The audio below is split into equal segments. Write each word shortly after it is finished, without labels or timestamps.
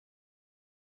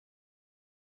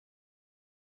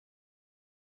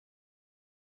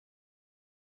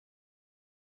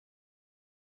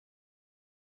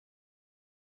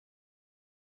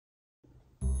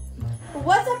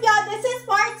this is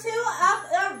part 2 of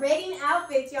the rating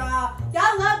outfits, y'all.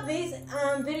 Y'all love these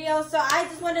videos, so I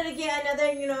just wanted to get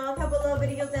another, you know, a couple little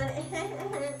videos done.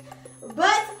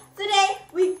 But today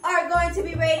we are going to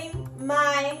be rating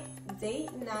my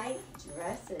date night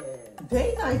dresses.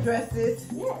 Date night dresses?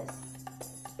 Yes.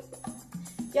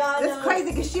 Y'all That's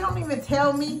crazy because she don't even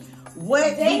tell me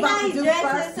what date you about night to do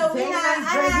dresses. first. So I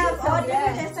have all different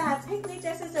dresses. dresses. I have picnic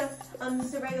dresses, so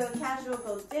just a regular casual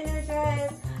go dinner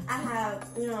dress. I have,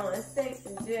 you know, a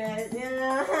sexy dress, you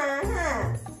know.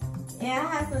 Yeah,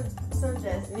 I have some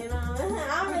dresses, you know.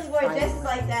 I don't really wear dresses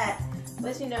like that,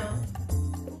 but you know,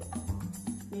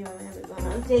 we have it going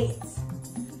on dates.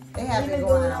 They have it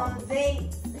going on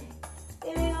dates.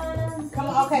 They been going on. Come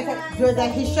on, okay, good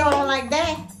that he showing like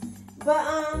that. But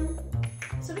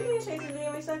so we can show you some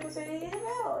video recycle so they get it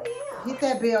out. Yeah. Hit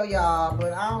that bell, y'all,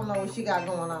 but I don't know what she got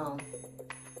going on.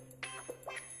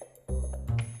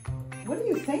 What are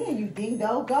you saying, you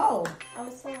dingo? Go. I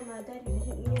was telling my daddy to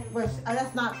hit me up. But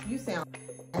that's not, you sound,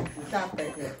 stop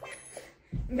that there.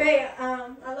 Babe,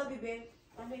 I love you, babe.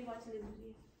 I've been watching this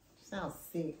video. Sounds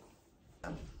sick.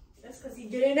 That's because he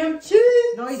getting them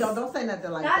cheeks. No, you don't. Don't say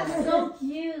nothing like that. That's so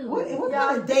cute. What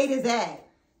kind of date is that?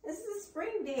 This is a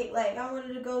spring date. Like, I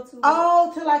wanted to go to.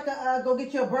 Oh, to like a, go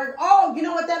get you a burger. Oh, you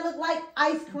know what that look like?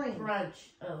 Ice cream. Brunch.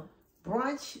 Oh.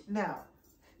 Brunch? No.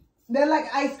 They're like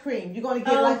ice cream. You're going to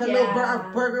get like a little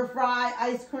burger fry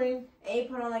ice cream. And you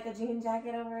put on like a jean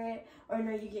jacket over it. Or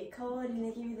no, you get cold and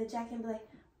they give you the jacket and be like,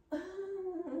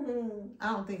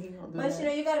 I don't think he's going to do but that. you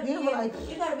know, you got to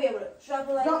be able to drop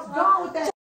it like Go on with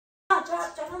that.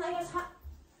 Drop it like it's hot.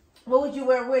 What would you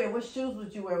wear with it? What shoes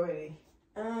would you wear with it?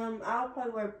 I'll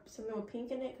probably wear something with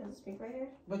pink in it because it's pink right here.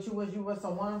 But you wear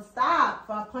some ones? Stop! If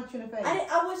I punch you in the face.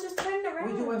 I was just turning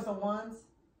around. Would you wear some ones?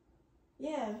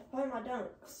 Yeah, probably my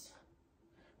dunks.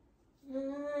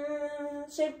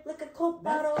 Shaped like a Coke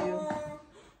That's bottle.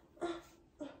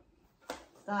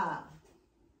 Stop.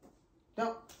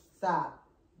 Stop.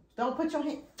 Don't put your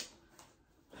hand.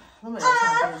 I'm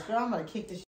gonna kick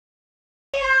this.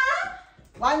 Yeah.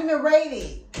 Why didn't you rate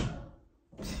it?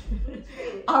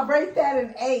 I rate that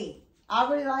an 8.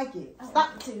 I really like it.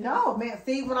 Stop. No, man.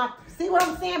 See what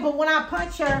I'm saying? But when I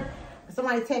punch her,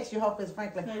 somebody text you, hope it's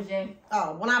Franklin.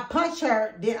 Oh, when I punch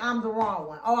her, then I'm the wrong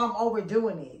one. Oh, I'm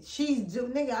overdoing it.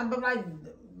 Nigga, I'm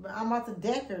about to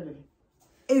deck her.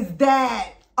 Is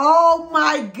that? Oh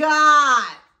my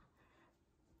God.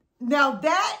 Now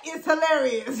that is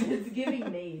hilarious. It's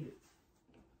giving made.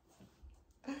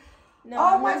 No,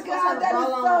 oh my God, that is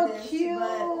so cute.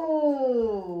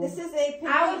 This is a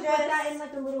picnic I would dress. put that in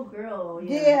like a little girl.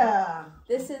 Yeah.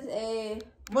 This is a.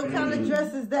 What kind of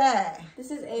dress is that?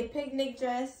 This is a picnic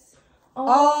dress.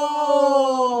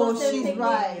 Oh, she's picnic.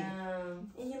 right.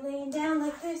 And you're laying down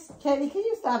like this. Katie, can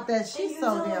you stop that? She's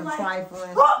so damn like, trifling.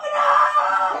 Open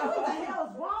up! What the hell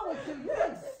is wrong with you? You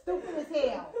look stupid as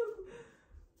hell.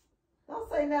 Don't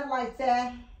say nothing like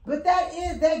that. But that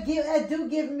do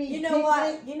give me. You know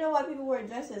what? You know why people wear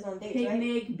dresses on dates,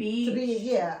 Picnic, right? beach. To be,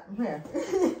 yeah. Here.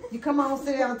 You come on,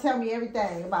 sit down and tell me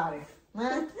everything about it.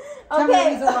 Huh? Tell me the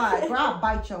reason why. Bro, I'll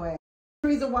bite your ass. The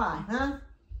reason why, huh?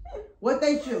 What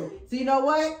they choose. So you know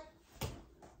what?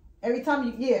 Every time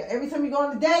you go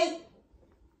on a date,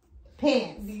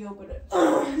 pants. Do you open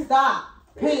it? Stop.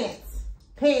 Pants.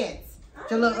 Pants.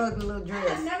 Your little ugly little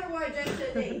dress. I never wore a dress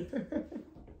to a date.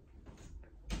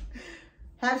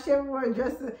 Have she ever worn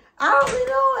dresses? I don't be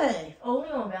knowing. Only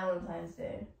on Valentine's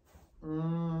Day.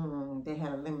 They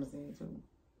had a limousine too.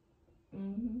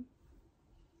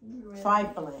 Mm-hmm.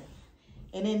 Trifling.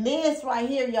 And in this right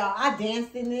here, y'all, I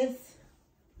danced in this.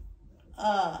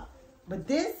 But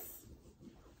this,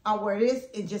 I wear this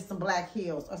in just some black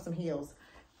heels or some heels.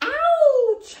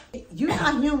 Ouch! You're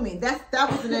not human. That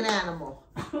wasn't an animal.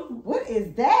 What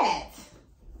is that?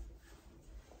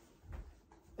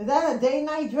 Is that a day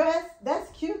night dress? That's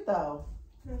cute though.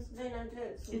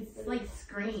 It's like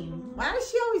Scream. Why does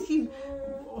she always keep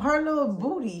her little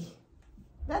booty?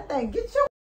 That thing, get your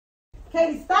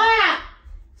Katie, stop!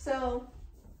 So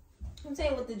I'm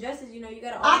saying with the dresses, you know, you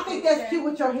gotta. I think that's cute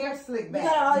with your hair slicked back. You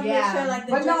gotta always make sure, like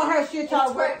the but no, dress, her shit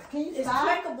y'all wear. Can you it's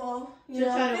stop? twerkable. You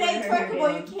know, if it ain't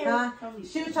twerkable, you can't.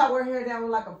 She would try to wear her hair down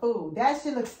like a fool. That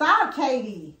shit look. Stop,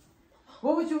 Katie.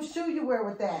 What would you shoe you wear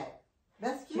with that?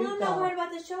 That's cute. I'm not worried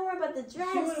about the shoe. I'm worried about the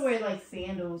dress. She would wear like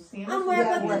sandals. I'm worried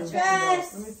about the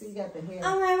dress. Let me see. You got the hair.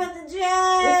 I'm worried about the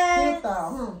dress. It's cute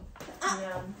though.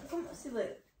 Yeah. Come on, see,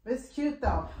 look. It's cute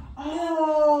though.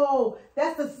 Oh,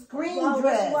 that's the screen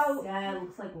dress. Yeah, it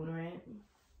looks like one, right?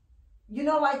 You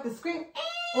know, like the screen.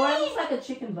 Or it looks like a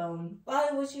chicken bone. Why?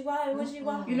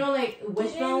 You know, like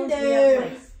wishbones. there.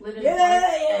 Like split in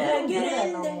Yeah, parts. get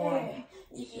in there.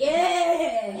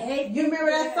 Yeah. Hey, You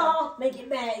remember that song? Make it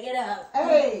bag it up.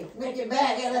 Hey, make it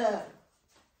bag it up.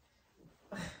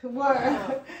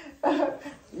 Word.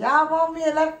 Y'all want me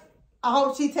to let... I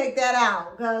hope she take that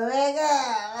out. Cause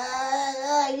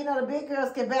you know the big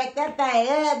girls can back that thing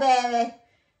up, baby.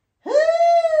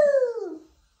 Woo!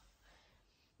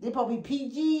 They probably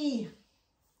PG.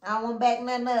 I don't want to back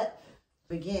nothing up.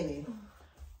 Beginning.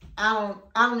 I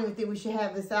don't even think we should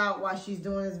have this out while she's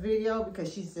doing this video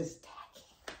because she's just tacky.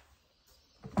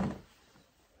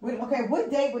 Okay,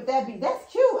 what date would that be?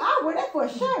 That's cute. I'll wear that for a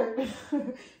shirt.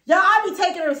 Y'all, I'll be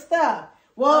taking her stuff.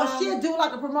 Well, she'll do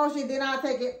like a promotion, then I'll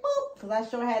take it. Boop, because I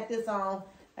sure had this on.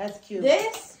 That's cute.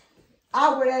 This?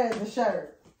 I'll wear that as a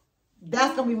shirt.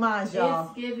 That's gonna be mine,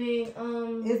 y'all. It's giving,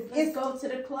 Let's go to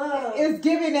the club. It's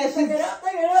giving that she's... Pick it up,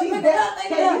 pick it up, pick it up,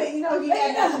 pick it up. You know, you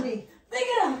hand that to me. Pick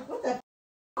it up. What the f***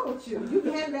 with you? You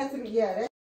can hand that to me. Yeah,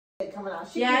 that's coming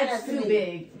out. She yeah, hand it's that to too me.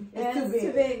 big. It's too big.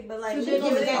 Too big, but like... She big give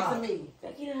on the that top. to me.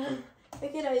 Pick it up.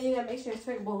 Pick it up. You gotta make sure it's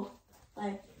drinkable.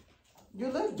 Like... You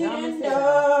look You dumb as didn't hell.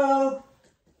 know.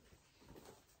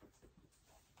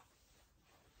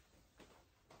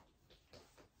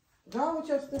 Go with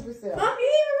your stupid self. Mom,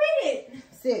 you didn't even read it.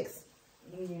 6.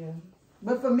 Yeah.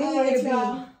 But for me, All right, it'd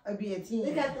y'all. be a 10.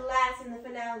 We got the last and the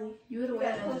finale. You would You wear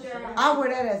gotta that as close a your shirt. eyes. I wear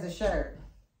that as a shirt.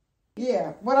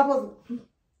 Yeah. What I'm supposed to...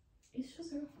 It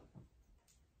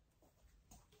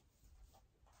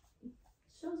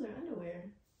shows her underwear.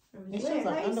 It shows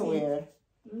like underwear.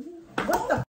 Mm-hmm. What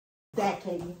the f*** is that,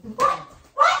 Katie? What?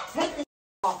 Take this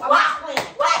off. I'm not playing.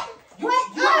 What? You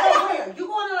going where? You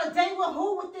going on a date with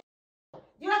who with this?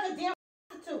 You're like a damn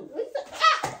prostitute.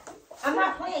 I'm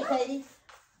not playing, Katie.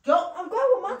 Go. I'm going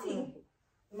with Monty.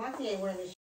 Monty ain't wearing this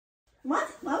shit.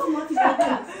 Monty? Why would Monty wear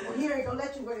this? Well, he ain't gonna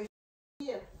let you wear this shit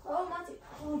here. Oh, Monty.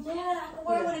 Oh, yeah. I can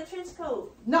wear it with a trench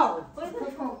coat. No. Let me see.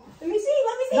 Let me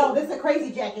see. No, this is a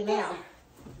crazy jacket now.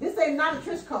 This ain't not a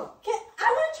trench coat. I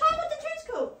want to try with the trench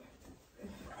coat.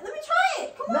 Let me try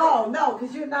it. Come on. No,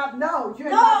 because you're not. No, you're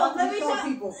No, not let about to me show show-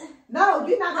 people. No,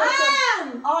 you're not gonna show.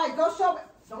 Mom! All right, go show.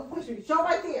 Don't push me. Show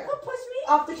right there. Don't push me.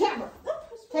 Off the camera. Don't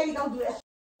push me. Katie, don't do that.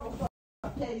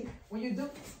 Katie, when you do,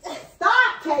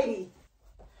 stop, Katie.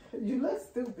 You look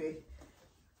stupid.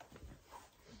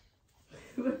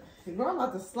 Girl, I'm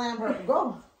about to slam her.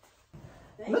 Go.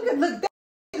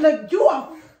 Look, you are.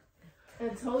 I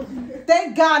told you.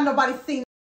 Thank God nobody seen.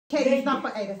 Katie, it's not for.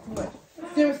 Hey, that's too much.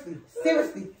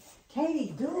 Seriously.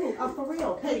 Katie, dude, I'm for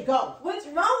real. Katie, go. What's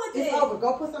wrong with It's it? over.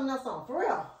 Go put something else on. For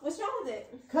real. What's wrong with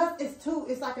it? Cause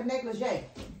it's like a negligee.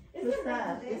 Is What's it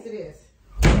that? Yes, it is.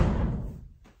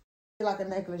 Like a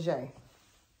negligee.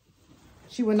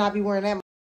 She would not be wearing that.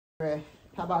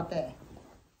 How about that?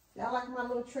 Y'all like my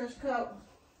little trench coat?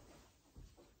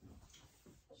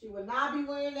 She would not be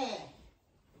wearing that.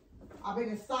 I've been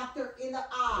and socked her in the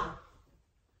eye.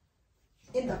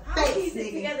 In the I'll face, piece it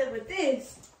nigga. together with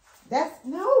this. That's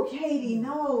no, Katie.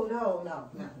 No.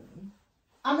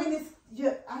 I mean, it's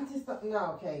just, I just don't,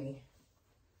 no, Katie.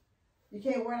 You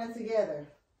can't wear that together.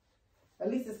 At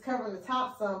least it's covering the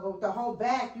top some, but the whole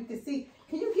back, you can see.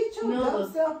 Can you get your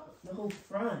dumb self? The whole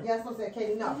front. Yeah, that's what I said,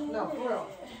 Katie. No, for real.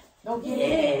 Don't get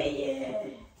Yeah.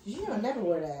 She'll never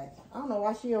wear that. I don't know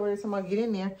why she over there. Somebody get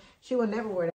in there. She will never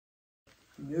wear that.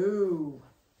 No.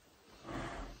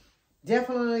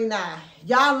 Definitely not.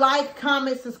 Y'all like,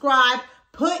 comment, subscribe.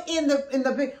 Put in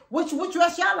the big. What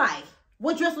dress y'all like?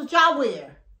 What dress would y'all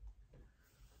wear?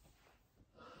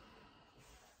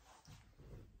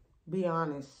 Be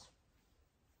honest.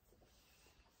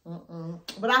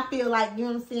 But I feel like, you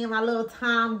know what I'm saying, my little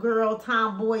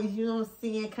tomboys, you know what I'm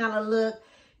saying, kind of look,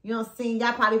 you know what I'm saying,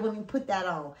 y'all probably wouldn't even put that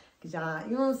on. Because y'all,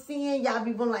 you know what I'm saying, y'all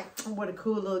be like, what a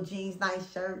cool little jeans,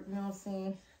 nice shirt, you know what I'm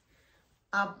saying.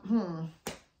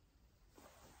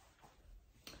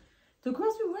 Do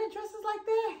girls be wearing dresses like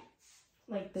that?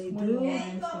 Like They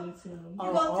 21, do. 22. You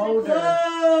Oh, go to older. the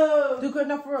club. Do good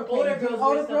enough for okay. Older Do girls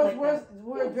older wear stuff girls like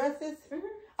wear dresses? Mhm.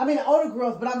 I mean, older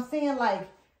girls, but I'm saying like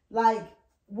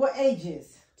what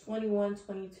ages? 21,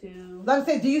 22. Let me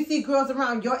say, do you see girls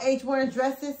around your age wearing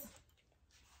dresses?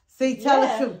 See, tell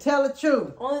Yeah. the truth. Tell the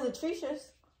truth. Only the Trishas.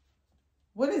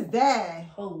 What is that?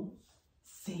 Hoes.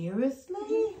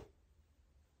 Seriously?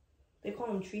 They call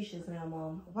them Trishas now,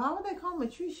 Mom. Why would they call me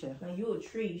Trisha? Now you a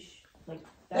Trish. Like,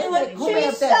 They that's like what who made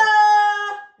up Trisha.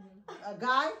 that? A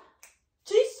guy?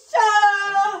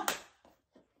 Trisha.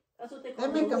 That's what they call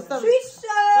They make them them. stuff.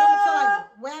 Trisha.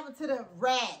 What happened to the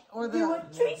rat or the? You a the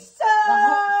Trisha.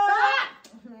 whole, stop!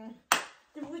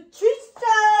 You a She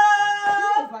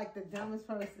Trisha. is like the dumbest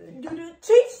person. You the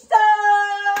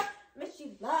Trisha. Miss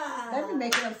you live. They be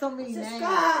making up so many names.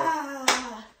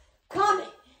 Subscribe. Comment.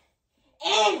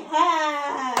 And have.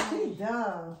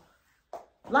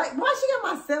 Like, why she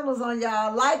got my sellers on,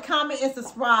 y'all? Like, comment, and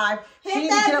subscribe. Hit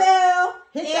that bell.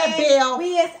 Hit that bell.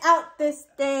 We is out this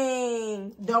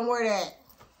thing. Don't wear that.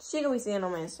 She gonna be seeing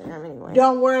on my Instagram anyway.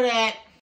 Don't wear that.